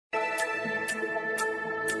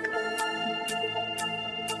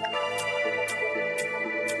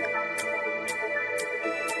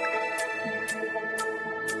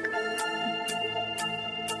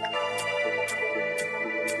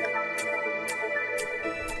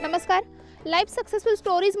नमस्कार. Life successful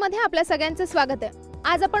स्टोरीजमध्ये आपल्या सगळ्यांचं स्वागत आहे.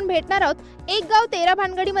 आज आपण भेटणार आहोत एक गाव 13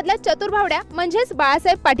 भानगडीमधल्या चतुर्भावड्या म्हणजेच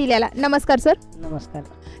बाळासाहेब पाटील याला. नमस्कार सर. नमस्कार.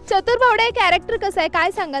 चतुर्भावड्या कॅरेक्टर कसं आहे,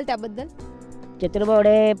 काय सांगाल त्याबद्दल?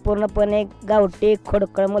 चतुर्भावडे पूर्णपणे गावठी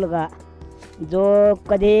खोडकळ मुलगा जो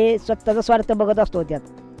कधी स्वतःचा स्वार्थ बघत असतो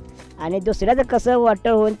त्यात आणि दुसऱ्याचं कसं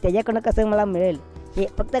वाटं होऊन त्याच्याकडनं कसं मला मिळेल हे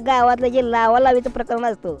फक्त गावातलं जे लावालावीचं प्रकरण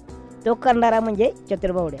असतो तो करणारा म्हणजे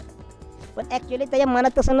चतुर्भावड्या. पण ॲक्च्युली त्याच्या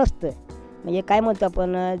मनात तसं नसतं. म्हणजे काय म्हणतो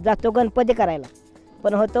आपण, जातो गणपती करायला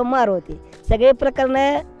पण होतो मार होते. सगळे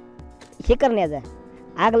प्रकरणं हे करण्याचा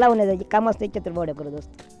आग लावण्याचं जे काम असतं चतुर्भावड्या करत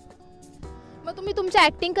असतो. मग तुम्ही तुमच्या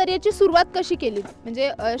ॲक्टिंग करिअरची सुरुवात कशी केली, म्हणजे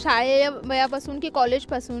शाळे वयापासून की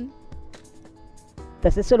कॉलेजपासून?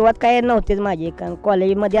 तसं सुरुवात काय नव्हतीच माझी, कारण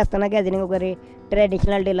कॉलेजमध्ये असताना गॅदरिंग वगैरे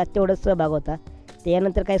ट्रॅडिशनल डेला तेवढंच सहभाग होता.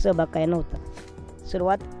 त्यानंतर काही सहभाग काय नव्हता.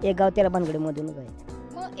 सुरुवात एक गाव 13 भानगडीमधूनच आहे.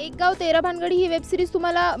 मग एक गाव 13 भानगडी ही वेब सिरीज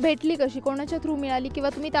तुम्हाला भेटली कशी, कोणाच्या थ्रू मिळाली किंवा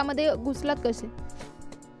तुम्ही त्यामध्ये घुसलात कसे?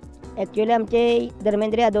 ॲक्च्युली आमचे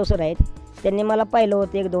धर्मेंद्र यादव सर आहेत, त्यांनी मला पाहिलं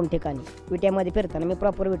होतं 1-2 ठिकाणी विट्यामध्ये फिरताना. मी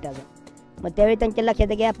प्रॉपर विट्याचा. मग त्यावेळी त्यांच्या लक्षात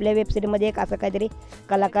आहे की आपल्या वेबसिरीजमध्ये एक असं काहीतरी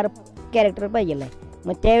कलाकार कॅरेक्टर पाहिजेलं आहे.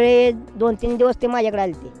 मग त्यावेळी 2-3 दिवस ते माझ्याकडे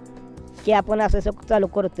आले ते की आपण असं असं चालू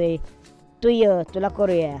करतो आहे, तू ये तुला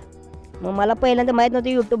करूया. मग मला पहिल्यांदा माहीत नव्हतं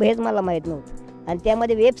यूट्यूब हेच मला माहीत नव्हतं आणि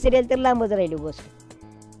त्यामध्ये वेब सिरियल तर लांबच राहिली गोष्ट.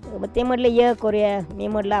 मग ते म्हटलं ये करूया. मी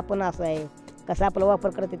म्हटलं आपण असं आहे कसा आपला वापर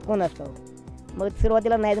करतात कोण असतो. मग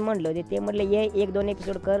सुरुवातीला नाहीच म्हटलं होते. ते म्हटलं ये 1-2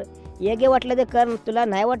 एपिसोड कर, ये गे वाटलं ते कर, तुला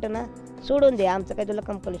नाही वाटतं ना सोडून दे, आमचं काही तुला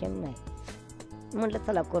कंपल्शन नाही. म्हटलं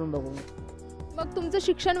चला करून बघू. मग तुमचं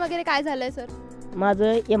शिक्षण वगैरे काय झालं आहे सर?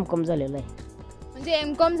 माझं M.Com झालेलं आहे. म्हणजे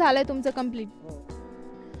M.Com झालं आहे तुमचं कम्प्लीट.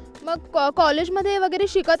 मग कॉलेजमध्ये वगैरे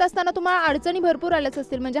शिकत असताना तुम्हाला अडचणी भरपूर आल्याच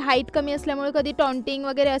असतील, म्हणजे हाईट कमी असल्यामुळे कधी टॉन्टिंग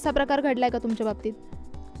वगैरे असा प्रकार घडला आहे का तुमच्या बाबतीत?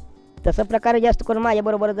 तसा प्रकार जास्त करून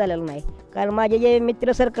माझ्याबरोबर झालेला नाही, कारण माझे जे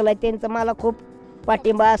मित्र सर्कल आहे त्यांचा मला खूप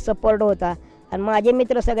पाठिंबा सपोर्ट होता आणि माझे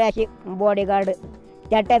मित्र सगळे असे बॉडीगार्ड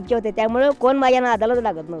त्या टाईपचे होते, त्यामुळे कोण माझ्या नादालाच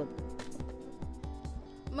लागत नव्हतं.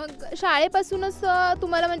 मग शाळेपासूनच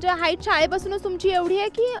तुम्हाला म्हणजे हाईट शाळेपासूनच तुमची एवढी आहे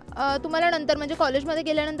की तुम्हाला नंतर म्हणजे कॉलेजमध्ये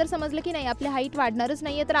गेल्यानंतर समजलं की नाही आपली हाईट वाढणारच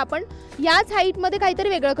नाही आहे, तर आपण याच हाईटमध्ये काहीतरी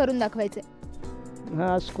वेगळं करून दाखवायचं?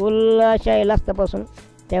 हां, स्कूल शाळेला असतापासून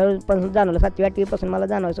त्यावेळेपासून जाणवलं. 7वी-8वीपासून मला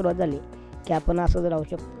जाणवायला सुरुवात झाली की आपण असंच राहू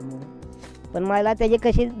शकतो म्हणून. पण मला त्याची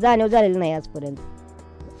कशी जाणीव झालेली नाही आजपर्यंत.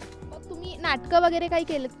 मग तुम्ही नाटकं वगैरे काही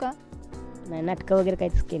केलेत का? नाही, नाटकं वगैरे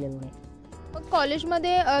काहीच केलेलं नाही. मग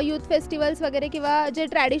कॉलेजमध्ये यूथ फेस्टिवल्स वगैरे किंवा जे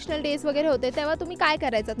ट्रॅडिशनल डेज वगैरे होते तेव्हा तुम्ही काय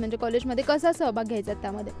करायचात, म्हणजे कॉलेजमध्ये कसा सहभाग घ्यायचा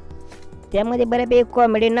त्यामध्ये? त्यामध्ये बऱ्यापैकी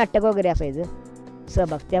कॉमेडी नाटक वगैरे असायचं,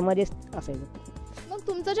 सहभाग त्यामध्येच असायचं. मग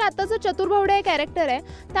तुमचं जे आत्ताचं चतुर्भावड्या कॅरेक्टर आहे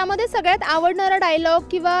त्यामध्ये सगळ्यात आवडणारा डायलॉग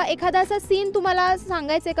किंवा एखादा असा सीन तुम्हाला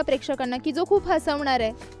सांगायचा आहे का प्रेक्षकांना की जो खूप हसवणार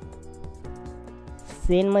आहे?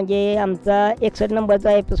 सीन म्हणजे आमचा 61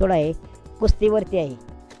 नंबरचा एपिसोड आहे, कुस्तीवरती आहे.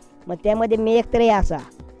 मग त्यामध्ये मी एकतरी असा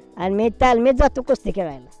आणि मी तालमीत जातो कुस्ती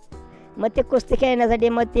खेळायला. मग ते कुस्ती खेळण्यासाठी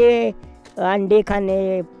मग ते अंडी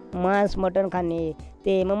खाणे, मांस मटण खाणे,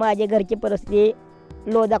 ते मग माझ्या घरची परिस्थिती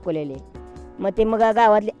लो दाखवलेली. मग ते मग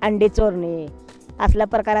गावातली अंडी चोरणे असला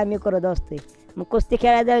प्रकार आम्ही करत असतो. मग कुस्ती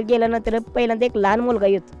खेळायला गेल्यानंतर पहिल्यांदा एक लहान मुलगा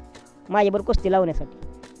येतो माझ्याबरोबर कुस्ती लावण्यासाठी.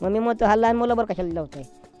 मग मी म्हणतो हा लहान मुलाबरोबर कशाला लावत आहे,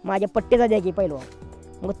 माझ्या पट्टीचा द्या की पैलवान.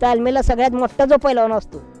 मग तालमीला सगळ्यात मोठा जो पैलवान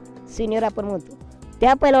असतो सिनियर आपण म्हणतो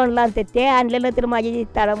त्या पैलवानला आणते. ते आणलेलं तर माझी जी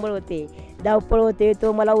ताळंबळ होते, धावपळ होते,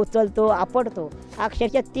 तो मला उचलतो आपटतो.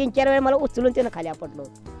 अक्षरशः 3-4 वेळा मला उचलून त्यानं खाली आपटलो.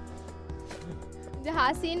 म्हणजे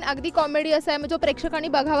हा सीन अगदी कॉमेडी असा आहे जो प्रेक्षकांनी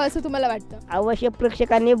बघावा असं तुम्हाला वाटतं? अवश्य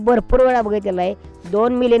प्रेक्षकांनी भरपूर वेळा बघितलेला आहे.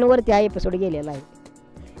 2 मिलियनवरती हा एपिसोड गेलेला आहे.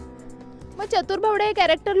 मग चतुर्भावड्या हे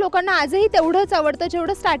कॅरेक्टर लोकांना आजही तेवढंच आवडतं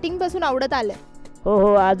जेवढं स्टार्टिंगपासून आवडत आलं?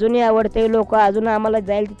 हो, अजूनही आवडते. लोक अजून आम्हाला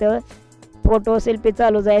जाईल तिथं फोटो सेल्फी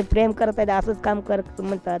चालू जाईल, प्रेम करत आहेत, असंच काम कर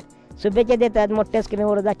म्हणतात, शुभेच्छा देतात. मोठ्या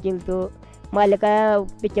स्क्रीनवर दाखील तो मालिका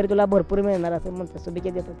पिक्चर तुला भरपूर मिळणार असं म्हणतात, शुभेच्छा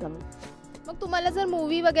देतात आम्ही. मग तुम्हाला जर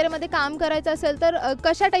मूवी वगैरेमध्ये काम करायचं असेल तर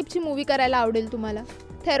कशा टाईपची मूवी करायला आवडेल तुम्हाला?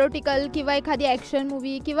 थेरोटिकल किंवा एखादी ॲक्शन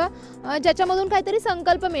मूवी किंवा ज्याच्यामधून काहीतरी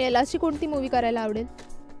संकल्प मिळेल अशी कोणती मूवी करायला आवडेल?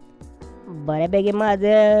 बऱ्यापैकी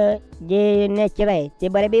माझं जे नेचर आहे ते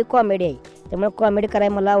बऱ्यापैकी कॉमेडी आहे, त्यामुळे कॉमेडी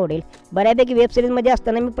करायला मला आवडेल. बऱ्यापैकी वेब सिरीजमध्ये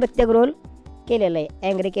असताना मी प्रत्येक रोल केलेला आहे.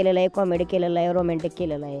 अँग्री केलेला आहे, कॉमेडी केलेला आहे, रोमॅन्टिक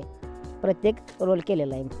केलेला आहे, प्रत्येक रोल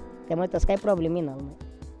केलेला आहे. त्यामुळे तसं काही प्रॉब्लेम येणार नाही.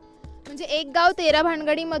 म्हणजे एक गाव 13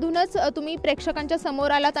 भानगडीमधूनच तुम्ही प्रेक्षकांच्या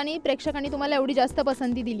समोर आलात आणि प्रेक्षकांनी तुम्हाला एवढी जास्त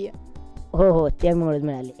पसंती दिली आहे? हो, त्यामुळेच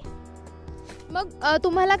मिळाली. मग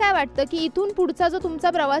तुम्हाला काय वाटतं की इथून पुढचा जो तुमचा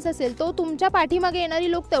प्रवास असेल तो तुमच्या पाठीमागे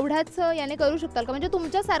येणारी लोक तेवढ्याच याने करू शकतात का? म्हणजे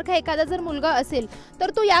तुमच्यासारखा एखादा जर मुलगा असेल तर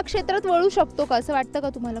तो या क्षेत्रात वळू शकतो का, असं वाटतं का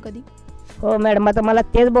तुम्हाला कधी? हो मॅडम, आता मला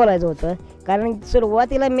तेच बोलायचं होतं. कारण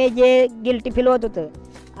सुरुवातीला मी जे गिल्टी फील होत होतं,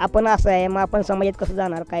 आपण असं आहे मग आपण समाजात कसं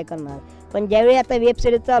जाणार, काय करणार. पण ज्यावेळी आता वेब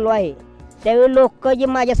सिरीज चालू आहे त्यावेळी लोक जे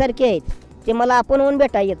माझ्यासारखे आहेत ते मला आपण होऊन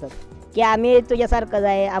भेटायला येतात की आम्ही तुझ्यासारखंच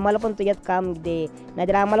आहे, आम्हाला पण तुझ्यात काम दे,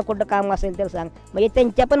 नाहीतर आम्हाला कुठं काम असेल तर सांग. म्हणजे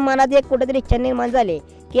त्यांच्या पण मनात एक कुठंतरी इच्छा निर्माण झाली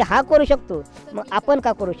की हा करू शकतो, मग आपण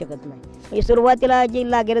का करू शकत नाही. म्हणजे सुरुवातीला जी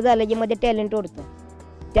लागेल झालं जे मध्ये टॅलेंट होतं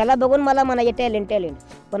त्याला बघून मला म्हणायचे टॅलेंट,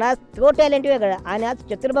 पण आज तो टॅलेंट वेगळा आणि आज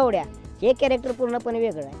चतुर्बावड्या हे कॅरेक्टर पूर्णपणे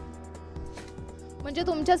वेगळं आहे. म्हणजे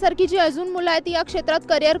तुमच्यासारखी जी अजून मुलं आहेत ती या क्षेत्रात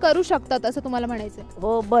करिअर करू शकतात असं तुम्हाला म्हणायचं?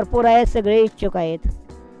 हो, भरपूर आहेत, सगळे इच्छुक आहेत.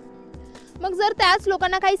 मग जर त्याच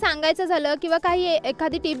लोकांना काही सांगायचं झालं किंवा काही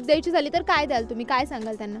एखादी टिप द्यायची झाली तर काय द्याल तुम्ही, काय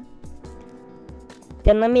सांगाल त्यांना?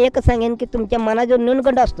 त्यांना मी एकच सांगेन की तुमच्या मनात जो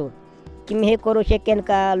न्यूनगंड असतो की मी हे करू शकेन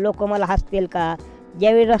का, लोक मला हसतील का,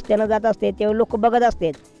 ज्यावेळी रस्त्यानं जात असते त्यावेळी लोक बघत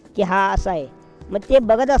असतात की हा असा आहे, मग ते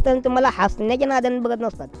बघत असताना तुम्हाला हसण्याच्या नादाने बघत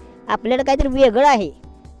नसतात. आपल्याला काहीतरी वेगळं आहे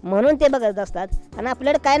म्हणून ते बघत असतात. आणि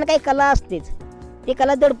आपल्याला काही ना काही कला असतेच, ती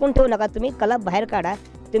कला दडपून ठेवू नका, तुम्ही कला बाहेर काढा.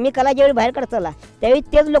 तुम्ही कला ज्यावेळी बाहेर काढताला त्यावेळी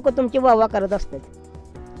तेच लोक तुमची वाहवा करत असतात.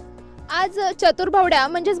 आज चतुर्भावड्या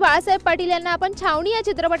म्हणजेच बाळासाहेब पाटील यांना आपण छावणी या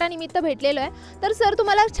चित्रपटानिमित्त भेटलेलो आहे. तर सर,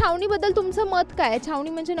 तुम्हाला छावणीबद्दल तुमचं मत काय आहे? छावणी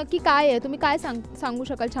म्हणजे नक्की काय आहे? तुम्ही काय सांगू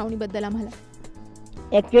शकाल छावणीबद्दल आम्हाला?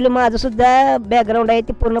 ॲक्च्युली माझं सुद्धा बॅकग्राऊंड आहे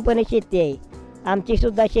ते पूर्णपणे शेती आहे. आमची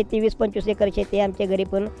सुद्धा शेती 20-25 एकर शेती आहे. आमच्या घरी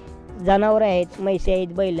पण जनावरं आहेत, म्हैसी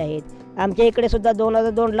आहेत, बैल आहेत. आमच्या इकडे सुद्धा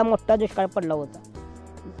 2002ला मोठा दुष्काळ पडला होता.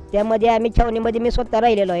 त्यामध्ये आम्ही छावणीमध्ये मी स्वतः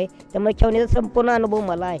राहिलेलो आहे, त्यामुळे छावणीचा संपूर्ण अनुभव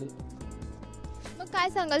मला आहे. मग काय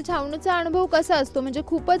सांगाल, छावणीचा अनुभव कसा असतो? म्हणजे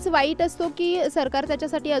खूपच वाईट असतो की सरकार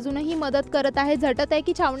त्याच्यासाठी अजूनही मदत करत आहे, झटत आहे,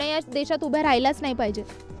 की छावण्या या देशात उभ्या राहिल्याच नाही पाहिजे?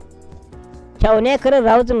 छावण्या खरं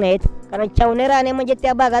राहूच नाहीत, कारण छावण्या राहणे म्हणजे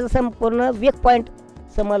त्या भागाचा संपूर्ण वीक पॉईंट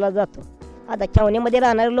समजला जातो. आता छावणीमध्ये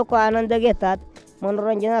राहणारे लोक आनंद घेतात,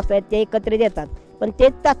 मनोरंजन असतात, ते एकत्रित येतात, पण ते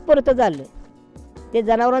तात्पुरतं झालं. ते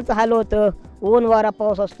जनावरांचं हाल होतं, ऊन वारा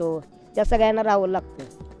पाऊस असतो, त्या सगळ्यांना राहावं लागतं.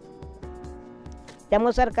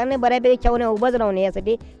 त्यामुळे सरकारने बऱ्यापैकी छावण्या उभंच राहणे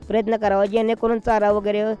यासाठी प्रयत्न करावा, जेणेकरून चारा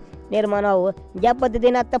वगैरे निर्माण व्हावं. ज्या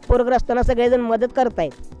पद्धतीने आता पूरग्रस्तांना सगळेजण मदत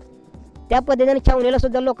करतायत त्या पद्धतीने छावणीला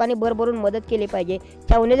सुद्धा लोकांनी भरभरून मदत केली पाहिजे.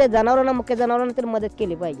 छावणीच्या जनावरांना, मुख्य जनावरांना तर मदत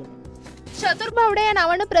केली पाहिजे. चतुर्भावड्या या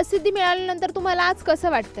नावानं प्रसिद्धी मिळाल्यानंतर तुम्हाला आज कसं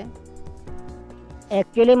वाटतंय?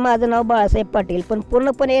 ॲक्च्युली माझं नाव बाळासाहेब पाटील, पण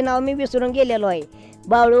पूर्णपणे हे नाव मी विसरून गेलेलो आहे.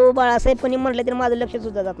 बाळू बाळासाहेब कोणी म्हटलं तर माझं लक्ष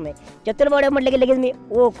सुद्धा जात नाही. चतुर्भावड्या म्हटलं की लगेच मी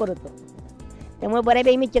ओ करतो. त्यामुळे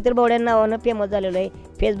बऱ्यापैकी मी चतुर्भावड्या नावानं फेमस झालेलो आहे.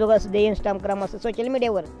 फेसबुक असू दे, इंस्टाग्राम असं सोशल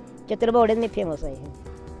मीडियावर चतुर्भावड्यात मी फेमस आहे.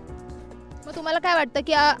 मग तुम्हाला काय वाटतं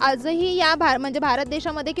की आजही या म्हणजे भारत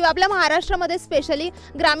देशामध्ये किंवा आपल्या महाराष्ट्रामध्ये स्पेशली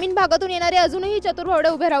ग्रामीण भागातून येणारे अजूनही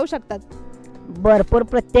चतुर्भावड्या उभे राहू शकतात? भरपूर,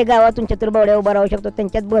 प्रत्येक गावातून चतुर्भावड्या उभा राहू शकतो.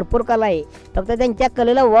 त्यांच्यात भरपूर कला आहे, फक्त त्यांच्या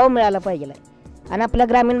कलेला वाव मिळाला पाहिजे. आणि आपल्या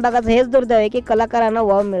ग्रामीण भागाचं हेच दुर्दैव आहे की कलाकारांना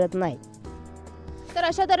वाव मिळत नाही. तर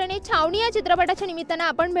अशा तऱ्हेने छावणी या चित्रपटाच्या निमित्तानं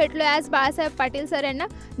आपण भेटलोय आज बाळासाहेब पाटील सर यांना.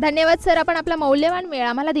 धन्यवाद सर, आपण आपला मौल्यवान वेळ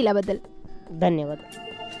आम्हाला दिल्याबद्दल. धन्यवाद.